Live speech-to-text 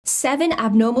7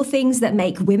 abnormal things that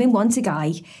make women want a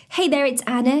guy. Hey there, it's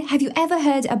Anna. Have you ever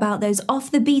heard about those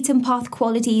off-the-beaten-path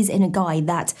qualities in a guy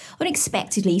that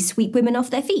unexpectedly sweep women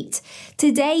off their feet?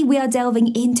 Today, we are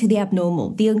delving into the abnormal,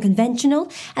 the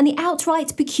unconventional, and the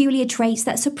outright peculiar traits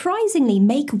that surprisingly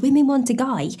make women want a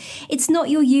guy. It's not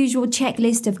your usual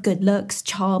checklist of good looks,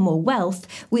 charm, or wealth.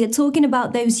 We are talking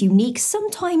about those unique,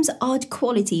 sometimes odd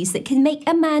qualities that can make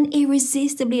a man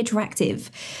irresistibly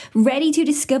attractive. Ready to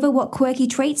discover what quirky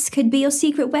traits could be your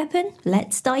secret weapon?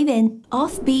 Let's dive in.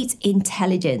 Offbeat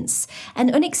intelligence. An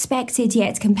unexpected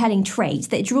yet compelling trait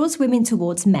that draws women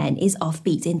towards men is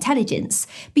offbeat intelligence.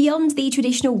 Beyond the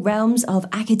traditional realms of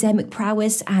academic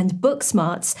prowess and book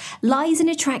smarts lies an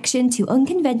attraction to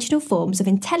unconventional forms of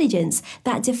intelligence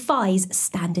that defies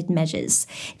standard measures.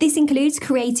 This includes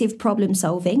creative problem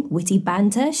solving, witty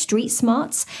banter, street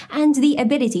smarts, and the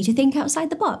ability to think outside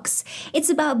the box. It's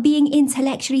about being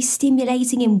intellectually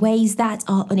stimulating in ways that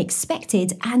are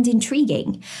unexpected and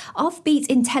intriguing. Offbeat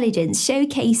intelligence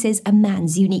showcases a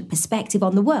man's unique perspective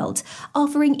on the world,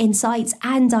 offering insights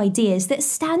and ideas that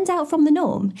stand out from the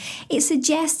norm. It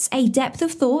suggests a depth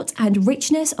of thought and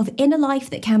richness of inner life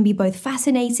that can be both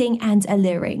fascinating and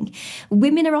alluring.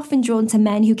 Women are often drawn to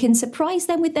men who can surprise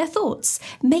them with their thoughts,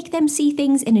 make them see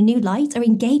things in a new light, or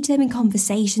engage them in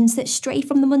conversations that stray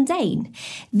from the mundane.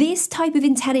 This type of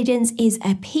intelligence is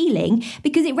appealing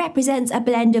because it represents a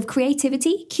blend of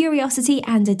creativity, curiosity,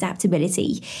 and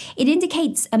adaptability. It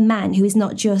indicates a man who is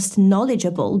not just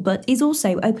knowledgeable, but is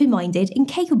also open-minded and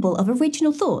capable of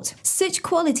original thought. Such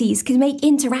qualities can make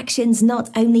interactions not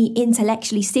only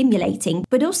intellectually stimulating,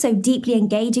 but also deeply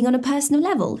engaging on a personal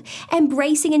level.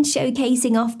 Embracing and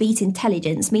showcasing offbeat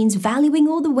intelligence means valuing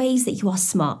all the ways that you are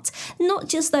smart, not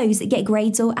just those that get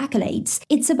grades or accolades.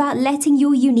 It's about letting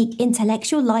your unique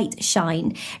intellectual light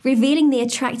shine, revealing the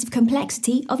attractive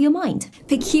complexity of your mind.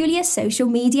 Peculiar social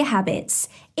media habits.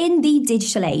 In the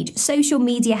digital age, social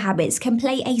media habits can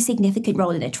play a significant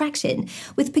role in attraction,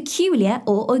 with peculiar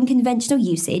or unconventional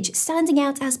usage standing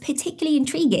out as particularly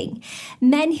intriguing.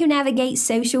 Men who navigate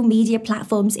social media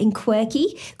platforms in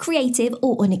quirky, creative,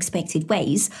 or unexpected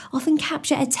ways often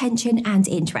capture attention and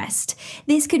interest.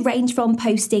 This could range from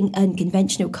posting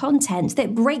unconventional content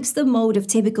that breaks the mold of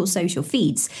typical social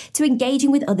feeds to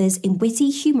engaging with others in witty,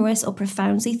 humorous, or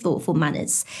profoundly thoughtful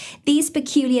manners. These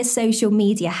peculiar social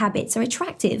media habits are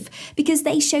attractive because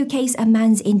they showcase a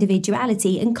man's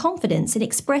individuality and confidence in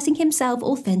expressing himself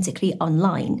authentically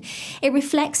online. It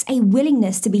reflects a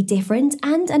willingness to be different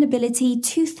and an ability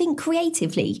to think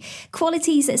creatively,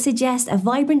 qualities that suggest a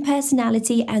vibrant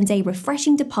personality and a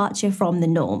refreshing departure from the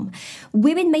norm.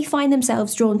 Women may find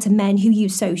themselves drawn to men who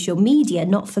use social media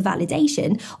not for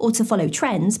validation or to follow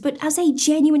trends, but as a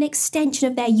genuine extension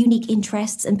of their unique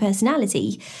interests and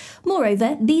personality.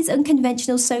 Moreover, these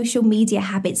unconventional social media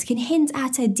habits can hint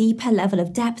at a deeper level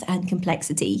of depth and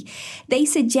complexity. They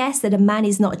suggest that a man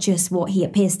is not just what he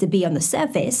appears to be on the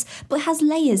surface, but has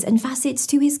layers and facets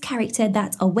to his character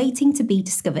that are waiting to be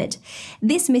discovered.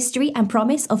 This mystery and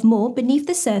promise of more beneath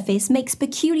the surface makes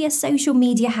peculiar social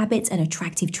media habits an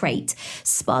attractive trait,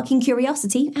 sparking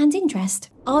curiosity and interest.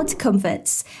 Odd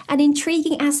comforts. An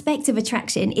intriguing aspect of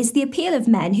attraction is the appeal of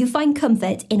men who find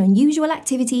comfort in unusual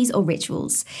activities or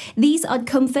rituals. These odd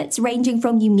comforts, ranging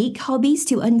from unique hobbies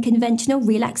to unconventional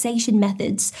relaxation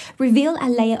methods, reveal a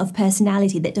layer of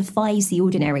personality that defies the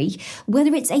ordinary.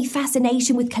 Whether it's a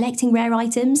fascination with collecting rare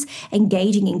items,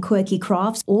 engaging in quirky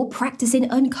crafts, or practicing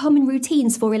uncommon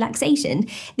routines for relaxation,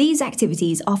 these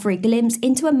activities offer a glimpse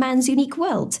into a man's unique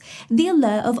world. The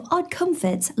allure of odd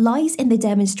comforts lies in the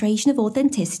demonstration of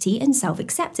authenticity and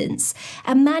self-acceptance.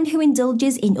 A man who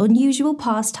indulges in unusual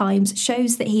pastimes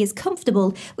shows that he is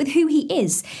comfortable with who he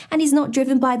is and is not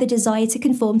driven by the desire to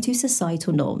conform to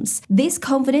societal norms. This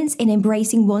confidence in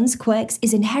embracing one's quirks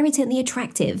is inherently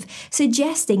attractive,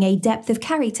 suggesting a depth of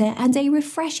character and a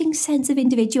refreshing sense of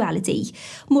individuality.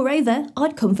 Moreover,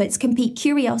 odd comforts can pique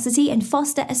curiosity and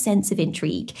foster a sense of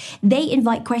intrigue. They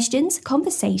invite questions,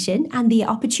 conversation, and the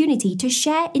opportunity to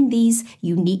share in these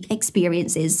unique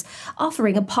experiences, offering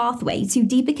a pathway to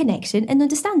deeper connection and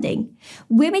understanding.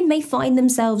 Women may find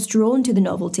themselves drawn to the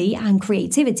novelty and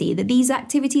creativity that these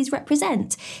activities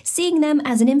represent, seeing them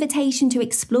as an invitation to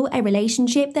explore a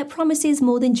relationship that promises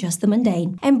more than just the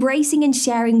mundane. Embracing and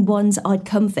sharing one's odd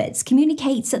comforts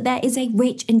communicates that there is a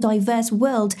rich and diverse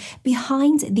world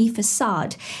behind the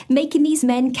facade, making these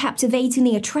men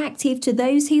captivatingly attractive to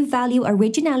those who value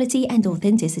originality and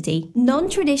authenticity.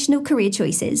 Non-traditional career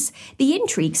choices. The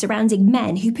intrigue surrounding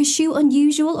men who pursue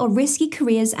unusual or risky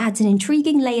careers adds an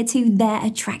intriguing layer to their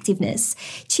attractiveness.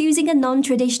 Choosing a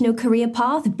non-traditional career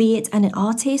path, be it an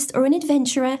artist or an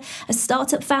adventurer, a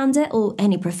startup founder, or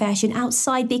any profession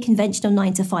outside the conventional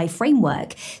 9-to-5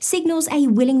 framework, signals a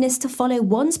willingness to follow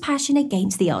one's passion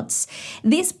against the odds.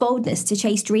 This boldness to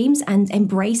chase dreams and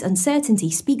embrace uncertainty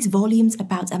speaks volumes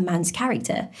about a man's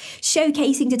character,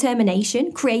 showcasing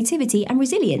determination, creativity, and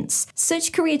resilience.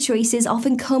 Such career choices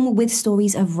often come with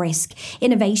stories of risk,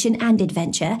 innovation, and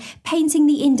adventure, painting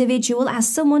the individual as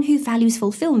someone who values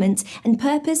fulfillment and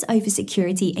purpose over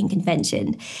security and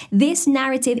convention. This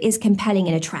narrative is compelling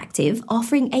and attractive,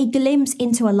 offering a glimpse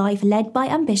into a life led by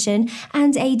ambition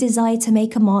and a desire to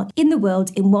make a mark in the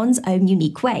world in one's own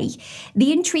unique way.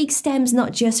 The intrigue stems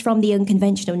not just from the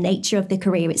unconventional nature of the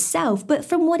career itself, but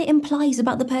from what it implies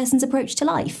about the person's approach to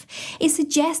life. It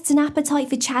suggests an appetite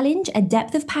for challenge, a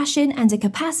depth of passion, and a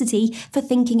capacity for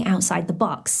thinking outside the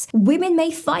box. Women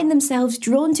may find themselves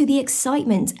drawn to the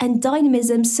excitement and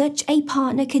dynamism such a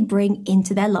partner could bring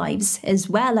into their lives, as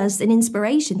well as an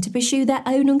inspiration to pursue their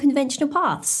own unconventional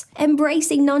paths.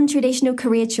 Embracing non-traditional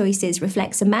career choices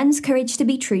reflects a man's courage to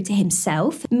be true to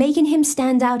himself, making him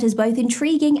stand out as both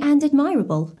intriguing and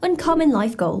admirable. Uncommon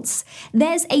life goals.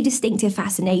 There's a distinctive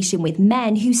fascination with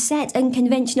men who set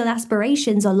unconventional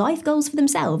aspirations or life goals for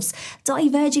themselves,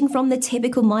 diverging from the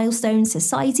typical milestones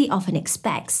society often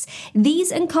expects.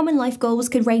 These uncommon life goals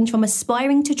could range from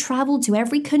aspiring to travel to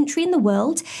every country in the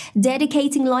world,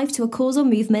 dedicating life to a cause or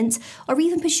movement, or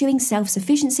even pursuing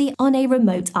self-sufficiency on a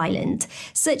remote island.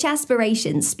 Such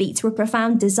aspirations speak to a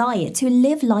profound desire to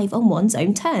live life on one's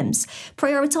own terms,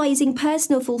 prioritizing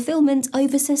personal fulfillment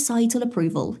over societal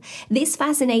approval. This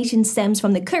fascination stems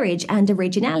from the courage and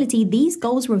originality these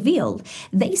goals reveal.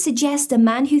 They suggest a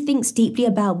man who thinks deeply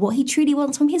about what he truly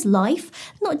wants from his life,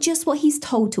 not just what he's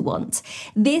told to want.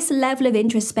 This level of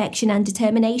introspection and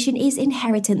determination is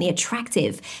inherently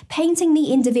attractive, painting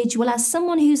the individual as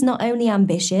someone who's not only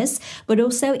ambitious, but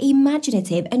also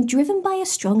imaginative and driven by a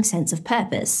strong sense of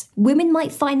purpose. Women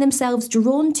might find themselves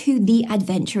drawn to the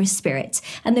adventurous spirit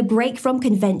and the break from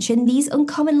convention these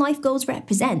uncommon life goals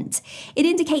represent. It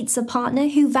indicates a partner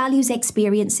who values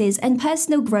experiences and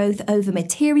personal growth over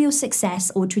material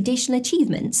success or traditional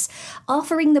achievements,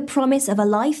 offering the promise of a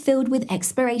life filled with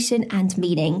exploration and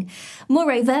meaning.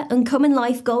 Moreover, uncommon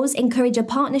life goals encourage a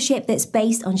partnership that's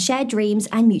based on shared dreams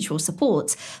and mutual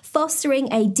support,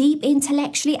 fostering a deep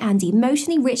intellectually and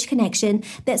emotionally rich connection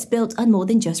that's built on more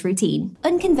than just routine.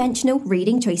 Unconventional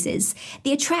reading choices.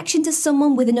 The attraction to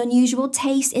someone with an unusual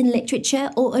taste in literature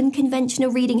or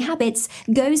unconventional reading habits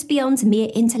goes beyond mere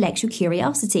intellectual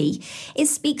curiosity. It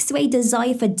speaks to a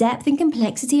desire for depth and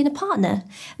complexity in a partner.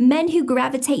 Men who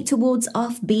gravitate towards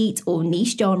offbeat or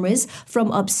niche genres,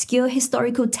 from obscure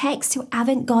historical texts to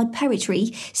avant-garde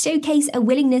poetry, showcase a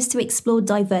willingness to explore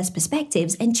diverse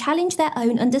perspectives and challenge their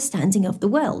own understanding of the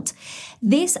world.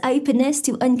 This openness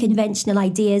to unconventional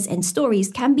ideas and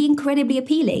stories can be incredibly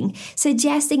appealing,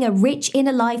 suggesting a rich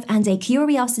inner life and a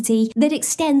curiosity that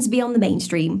extends beyond the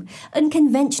mainstream.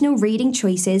 Unconventional reading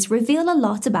choices reveal a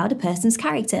lot about a person's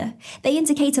character. They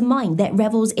indicate a mind that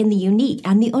revels in the unique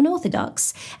and the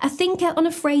unorthodox, a thinker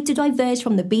unafraid to diverge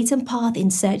from the beaten path in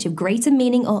search of greater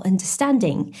meaning or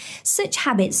understanding. Such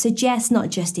habits suggest not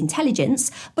just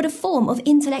intelligence, but a form of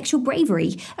intellectual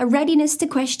bravery, a readiness to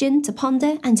question, to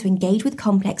ponder, and to engage with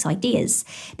complex ideas.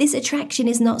 This attraction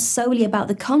is not solely about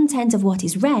the content of what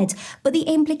is read, but the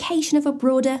implication of a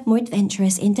broader, more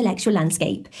adventurous intellectual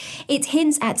landscape. It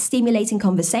hints at stimulating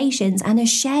conversations and a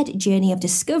shared journey of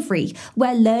discovery,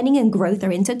 where learning and growth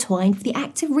are intertwined with the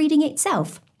act of reading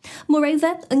itself.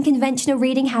 Moreover, unconventional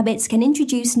reading habits can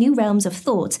introduce new realms of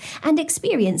thought and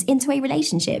experience into a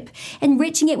relationship,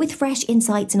 enriching it with fresh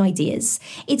insights and ideas.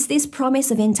 It's this promise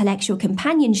of intellectual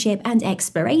companionship and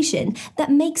exploration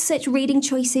that makes such reading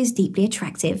choices deeply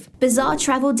attractive. Bizarre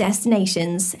travel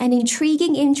destinations. An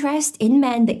intriguing interest in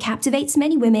men that captivates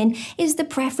many women is the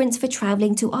preference for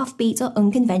traveling to offbeat or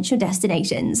unconventional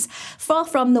destinations. Far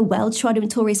from the well-trodden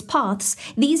tourist paths,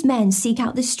 these men seek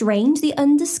out the strange, the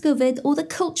undiscovered, or the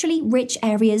culturally rich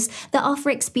areas that offer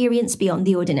experience beyond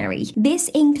the ordinary. This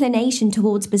inclination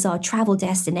towards bizarre travel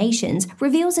destinations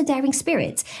reveals a daring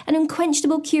spirit, an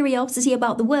unquenchable curiosity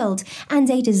about the world, and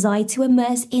a desire to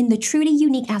immerse in the truly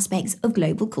unique aspects of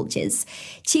global cultures.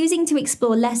 Choosing to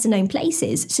explore lesser-known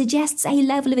places suggests a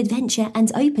level of adventure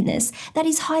and openness that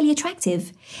is highly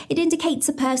attractive. It indicates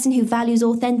a person who values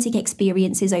authentic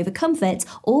experiences over comfort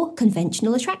or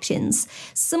conventional attractions,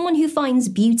 someone who finds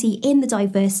beauty in the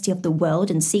diversity of the world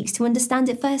and and seeks to understand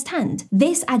it firsthand.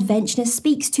 This adventurous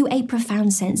speaks to a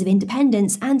profound sense of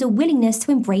independence and a willingness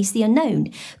to embrace the unknown,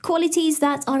 qualities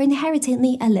that are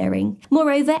inherently alluring.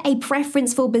 Moreover, a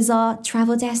preference for bizarre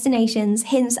travel destinations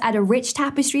hints at a rich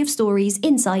tapestry of stories,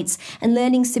 insights, and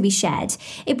learnings to be shared.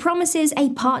 It promises a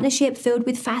partnership filled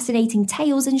with fascinating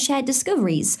tales and shared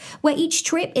discoveries, where each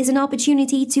trip is an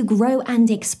opportunity to grow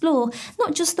and explore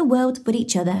not just the world but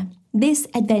each other. This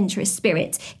adventurous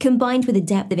spirit, combined with a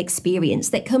depth of experience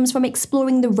that comes from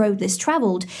exploring the road less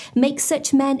travelled, makes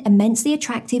such men immensely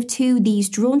attractive to those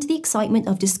drawn to the excitement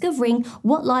of discovering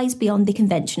what lies beyond the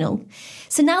conventional.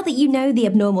 So now that you know the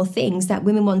abnormal things that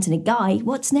women want in a guy,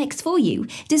 what's next for you?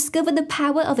 Discover the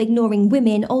power of ignoring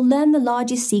women or learn the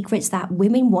largest secrets that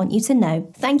women want you to know.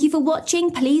 Thank you for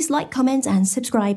watching. Please like, comment and subscribe.